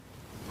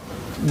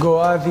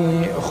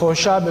قواذي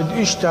خوشابد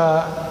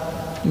إشتا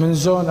من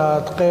زونة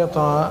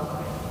قيطة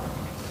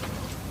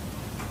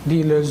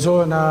دي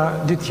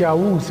لزونة دي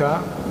تياوثة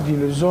دي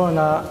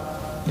لزونة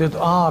دي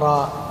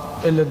آرا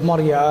اللي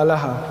دمريا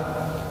لها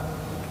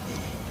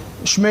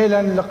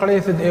شميلا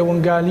لقريث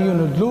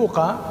ايوانجاليون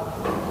دلوقا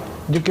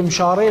ديك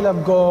مشاريلا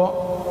بقو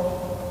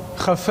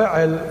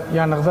خفعل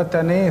يعني غذا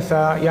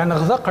تنيثة يعني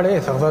غذا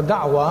قريثة غذا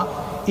دعوة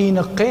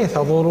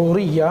قيثة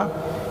ضرورية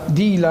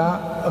ديلا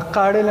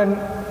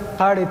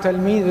قاري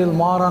تلميذ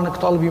المارن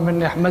طلبي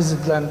مني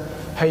حمزت لن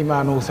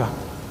هيمانوثة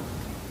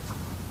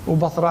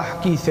وبطرح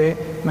كيثة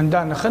من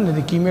دانا خن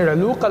دي كيمير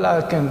لوقا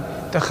لكن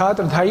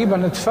تخاطر هايبا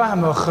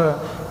نتفهمخ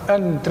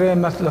أن تري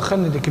مثل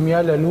خن دي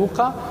كميالا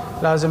لوقا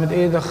لازم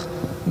تأيدخ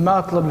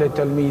ما طلب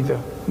للتلميذ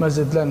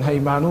مزد لن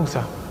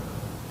هيمانوثة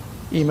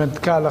إيمن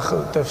تكالخ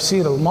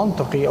التفسير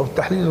المنطقي أو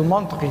التحليل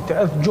المنطقي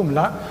تأث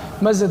جملة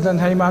مزد لن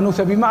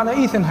هيمانوثة بمعنى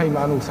إيثن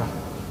هيمانوثة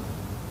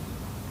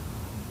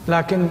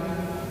لكن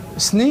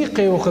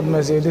سنيقي وخد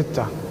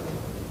مزيدتا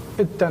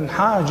اتن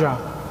حاجة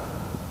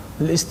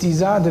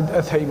الاستزادة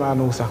أث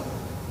هيمانوثة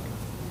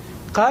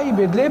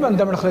قايبد ليه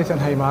بندمر خليثن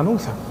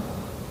هيمانوثة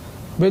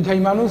بيد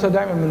هيمانوثة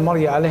دائما من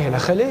مريا عليه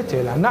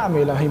لخليته لا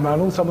نعمل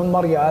هيمانوثة من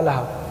مريا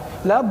عليها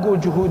لا بقوا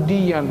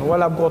جهوديا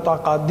ولا بقوا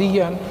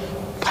طاقاتيا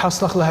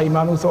حصلخ لها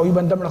هيمانوثة أو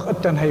يبن دمرخ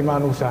اتن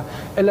هيمانوثة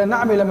إلا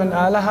نعمل من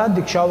آلها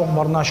ديك شاوق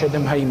برناشد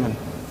مهيمن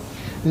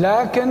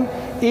لكن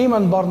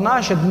إيمن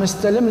برناشد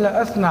مستلم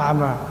لأث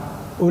نعمة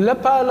ولا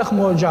بالخ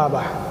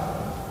مجابح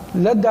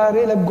لا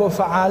داري لبقوا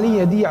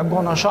فعالية دي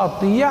بقوا نشاط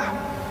ديح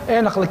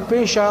إنخ لك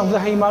بيشا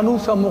ذا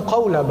هيمانوثة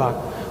مقولبة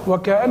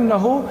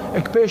وكأنه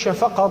كبيشة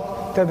فقط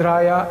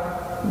تدرايا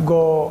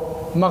جو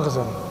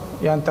مغزن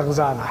يعني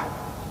تغزانح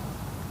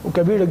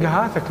وكبير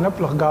جهاثك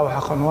نبلغ قاوح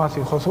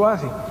خنواثي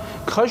خصواثي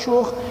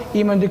خشوخ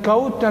إيمان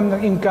دكاوتن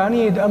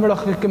إمكانية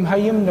أمرخ كم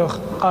هيمنخ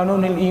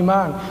قانون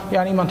الإيمان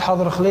يعني إيمان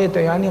تحضر خليته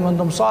يعني إيمان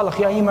دم صالح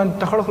يعني إيمان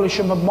تخرخ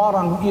للشم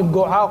ضمارا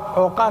يبقوا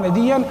عوقان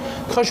ديا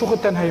خشوخ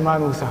التن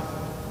هيمانوثة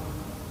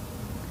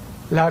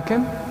لكن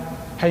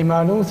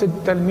هيمانوث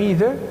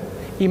التلميذة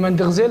إيمان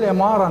دغزيل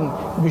مارا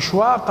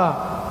بشواقة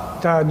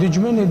تا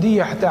دجمن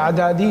ديح تا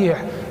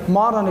عداديح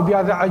مارا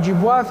بياذا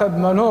عجيبواثة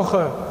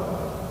بمنوخة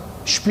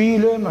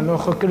شبيلة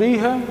منوخة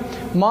كريهة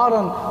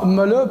مارا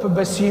ملوب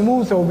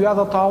بسيموثة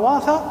وبياذا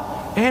طاواثة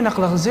هنا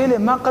غزيلة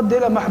ما قد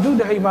لها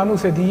محدودة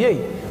هيمانوثة ديي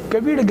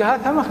كبير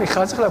قهاتها مخلي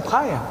خازق لها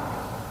بخايا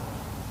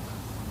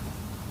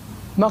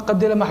ما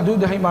قد لها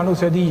محدودة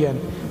هيمانوثة ديا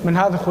من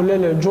هذا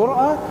خلال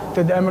الجرأة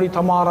تد أمري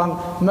تمارا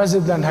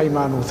مزد لن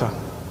هيمانوثة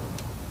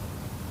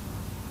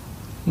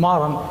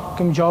مارا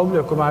كم جاوب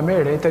لكم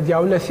عميري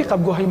تدياول له ثقة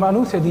بقو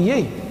هيمانوثة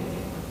ديي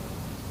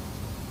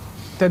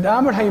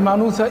تدامر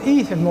هيمانوثة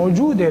إيثن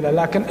موجودة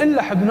لكن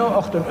إلا حبنو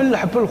أختن إلا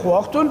حبلخو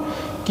أختن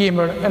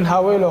كيمر إن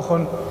هاويل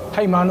أخن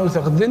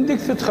هيمانوثة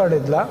غدندك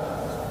تتخرد لا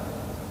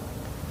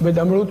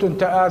بدأمروتن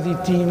تآذي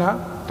تينا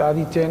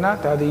تآذي تينا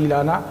تآذي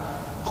إيلانا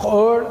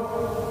خور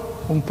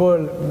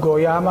ومبول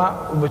قوياما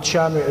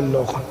وبتشامي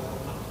اللوخن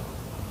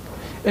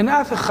إن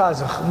آثي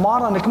خازخ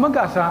مارا نك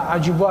مقاثا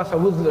عجيبواثا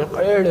وذلق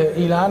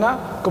إيلانا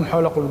كم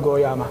حولق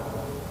القوياما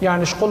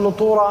يعني شقل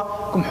طورة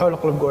كم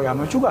حولق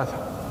القوياما شو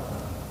قاثا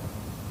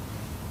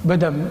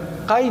بدم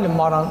قايل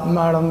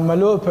مارا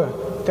ملوبة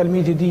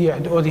تلميذ دي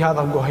أودي هذا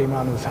القو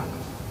هيمانوثا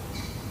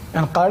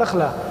إن قارخ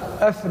له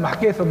أث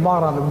محكيث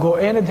مارا بقو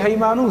إيند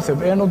هيمانوثا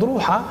بإين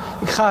ضروحة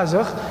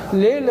خازخ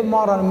ليل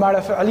مارا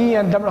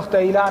فعليا دمرخ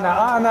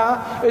تايلانا أنا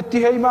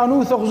اتي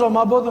هيمانوثا غزو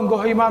ما بوذن قو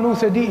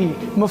هيمانوثا دي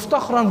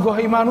مفتخرا قو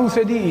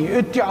هيمانوثا دي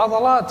اتي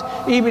عضلات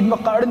إيبد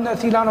مقارنا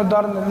ثيلانا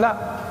دارنا لا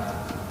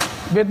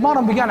بيد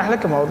مارن بيجان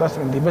أحلك ما وضعت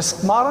من دي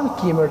بس مارن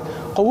كيمر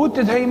قوة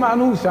تدهي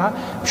معنوثة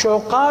شو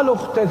قالوا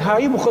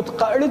تدهي بخد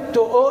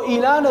قارته أو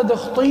إلانا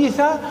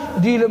دخطيثة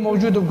دي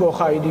الموجود بقو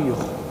خايديخ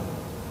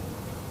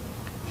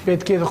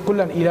بيد كذا كلن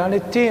إلانا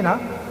التينا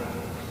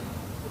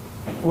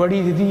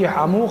وريد دي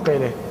عموق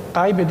له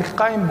قايب دك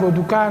قايم جو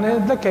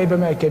دكان لك هيبة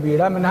ما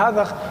كبيرة من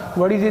هذا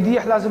وريد دي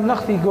لازم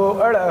نخفي جو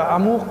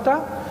عموقته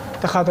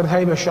تخاطر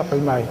هيبة الشق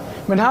الماي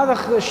من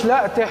هذا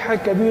شلاء تح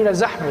كبيرة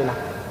زحمة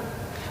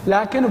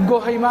لكن بقو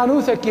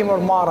هيمانوثة كيمر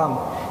مارن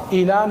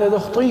إلانا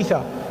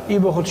دخطيثة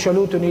يبخد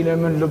شلوتن إلى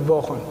من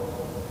لبوخن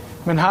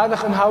من هذا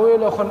خن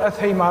هاويلوخن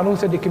أث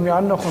هيمانوثة دي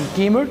كميانوخن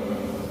كيمر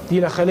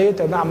دي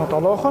لخليت نعمة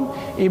طلوخن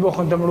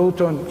يبخن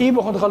دمروتن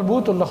يبخن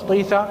غلبوتن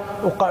لخطيثة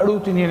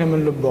وقعروتن إلى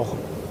من لبوخن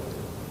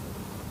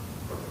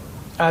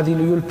هذه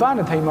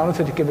ليلبانت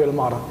هيمانوثة دي كبير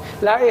مارن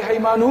لا أي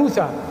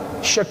هيمانوثة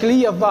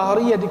الشكلية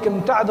الظاهرية دي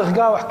كمتعدخ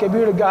قاوح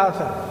كبير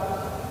قاثة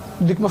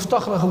ديك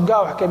مفتخرة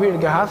وقاوح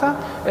كبير قهاثة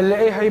اللي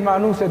ايه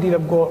هيمانوثة دي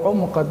لبقو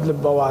عمقد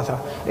لبواثة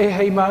ايه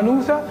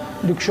هيمانوثة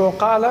ديك شو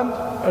قالا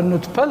انه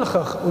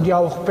تبلخخ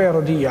ودياوخ بيرو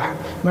ديح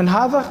من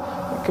هذا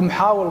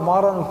كمحاول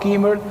مارن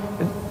وكيمر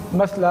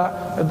مثل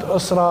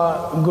أسرة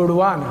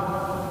قروانة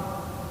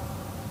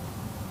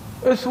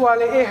اثوى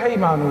ايه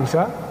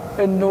هيمانوثة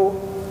انه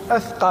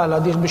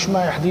اثقال ديك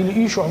بشمايح دي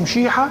لإيشو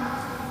عمشيحة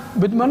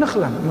بد ما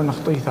نخلن من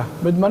خطيثة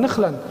بد ما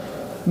نخلن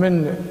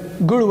من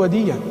قروة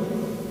ديا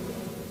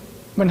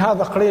من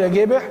هذا قليل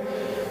جيبح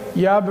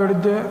يا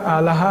برد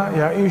لها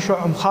يا إيشو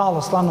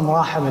مخالص لان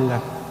مراحم الله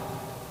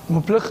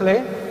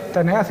مبلخلة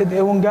تناثد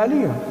إيوان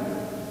قاليون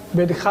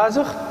بيد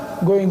خازخ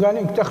قوين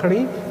قاليون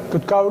تخري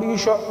كتكاوري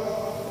شو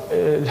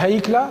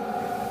الهيكلة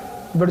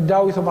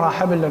برداوي ثم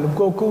مراحم الله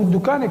بقو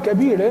دكانة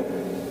كبيرة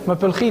ما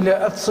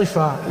بالخيلة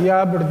الصفة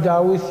يا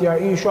برداويث يا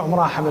إيشو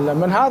مراحم الله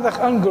من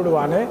هذا أنقلوا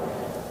عنه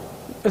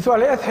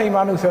إثوالي أثهي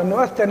معنوثة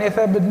أنه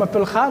أثنيثة بد ما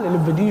بالخالة اللي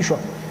بديشو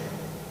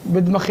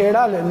بد ما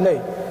خيرال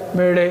اللي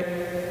ميري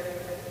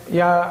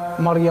يا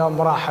مريم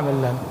مراحم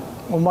الله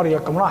ومريم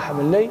مراحم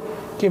الله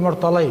كي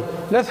مرطلي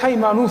لا ثهي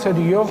معنوثة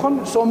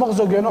ديوخن سو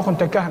مغزو جنوخن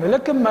تكهنة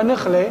لكن ما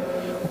نخلي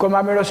وكما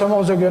عملوا سو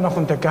مغزو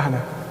جنوخن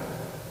تكهنة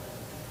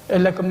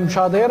إلا كم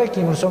مشاضيرة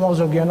كي مرسو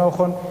مغزو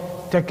جنوخن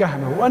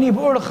تكهنة وأني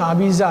بأرخى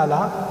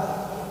بيزالة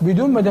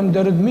بدون ما دم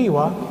درد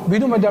ميوة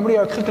بدون ما دم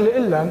ريوة خكل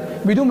إلا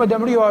بدون ما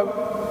دم ريوة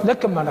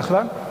لكم ما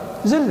نخلا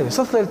زلة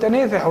صفل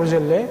تنيثح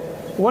وزلة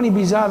واني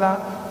بيزالة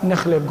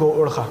نخلة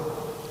بقو أرخى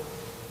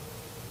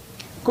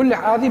كل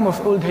هذه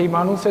مفعول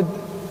هيمانوثة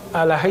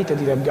على هيتا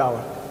دي لبقاوة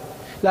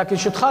لكن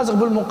شو تخازق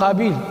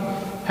بالمقابل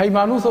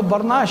هيمانوثة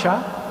برناشة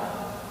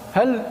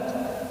هل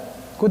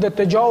كده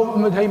التجاوب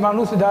مد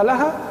هيمانوثة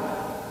دالها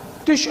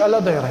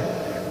تشأل ضيرة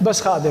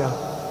بس خادرة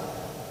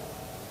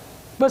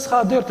بس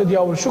خادر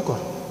تدياول شكر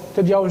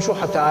تدياول شو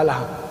حتى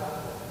علىها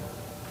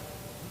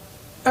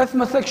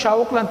أثمثلك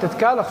شاوق لن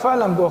تتكالخ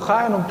فعلا بو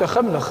خاين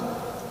ومتخملخ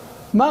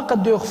ما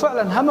قد يخ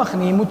فعلا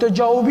همخني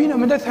متجاوبين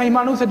من دث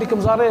هيمانوثة ديك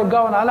مزارية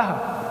يبقاون علىها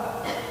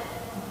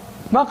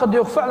ما قد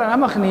يخ فعلا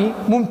همخني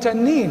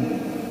ممتنين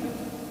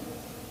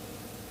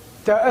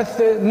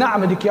تأث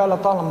نعمة ديك يا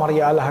طال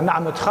مريا علىها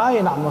نعمة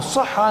خاين نعمة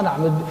الصحة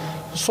نعمة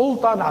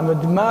سلطة نعمة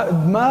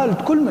مال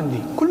كل من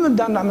دي كل من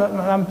ده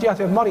نعمة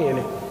تياثر مريا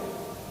لي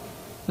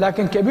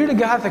لكن كبير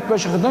جهاتك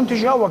باش خدمت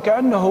جا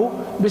وكأنه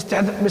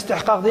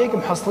باستحقاق ديك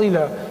محصلي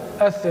له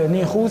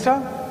أثني خوثة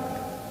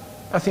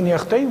أثني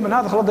أختي من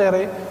هذا خلاص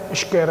دايرة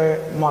إشكير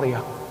مريا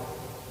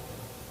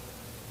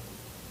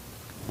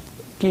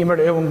كيمر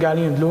إيون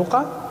قالين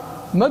دلوقا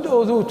مد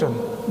أذوتن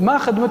ما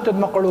خدمت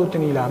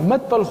مقلوتن إلى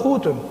مد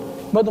بلخوتن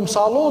مد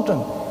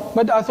مصالوتن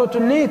مد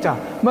أثوتن ليتا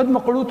مد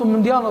مقلوتن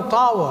من ديان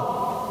الطاوة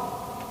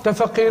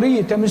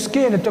تفقيرية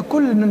تمسكينة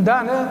تكل من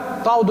دانا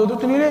طاوة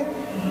دوتن إليه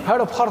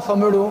هرب خرطة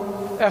مرو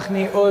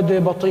أخني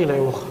أود بطيلة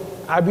يوخ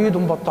عبيد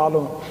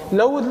بطالون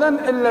لو ذلن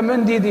إلا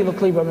من دي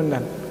لطليبة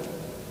منن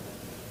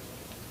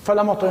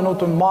فلما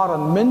طينوتن مارا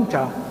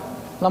منتا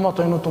لما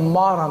طينوتن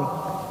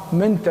مارا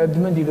منتا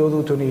من دي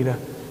دوذوتن إلى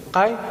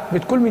قاي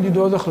بتكل من دي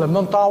دوذخلة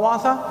من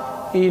طاواثة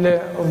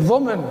إلى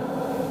ضمن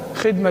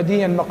خدمة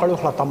ديا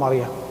مقلوخلة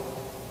طمارية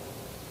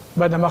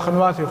بعد ما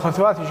خنواثي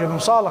وخثواثي جنو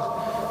صالح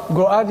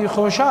قو آدي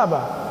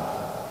خوشابة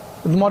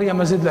المريم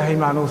مزد لها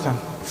هيمانوثا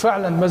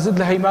فعلا مزد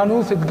لها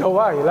هيمانوثة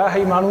قواي لا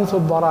هيمانوثة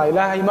براي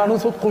لا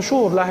هيمانوثة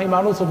قشور لا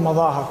هيمانوثة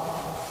مظاهر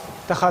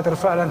تخاطر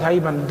فعلا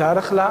هيبا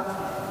دارخلة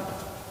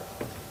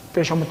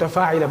بيش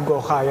متفاعلة بقو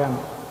خايان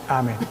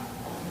آمين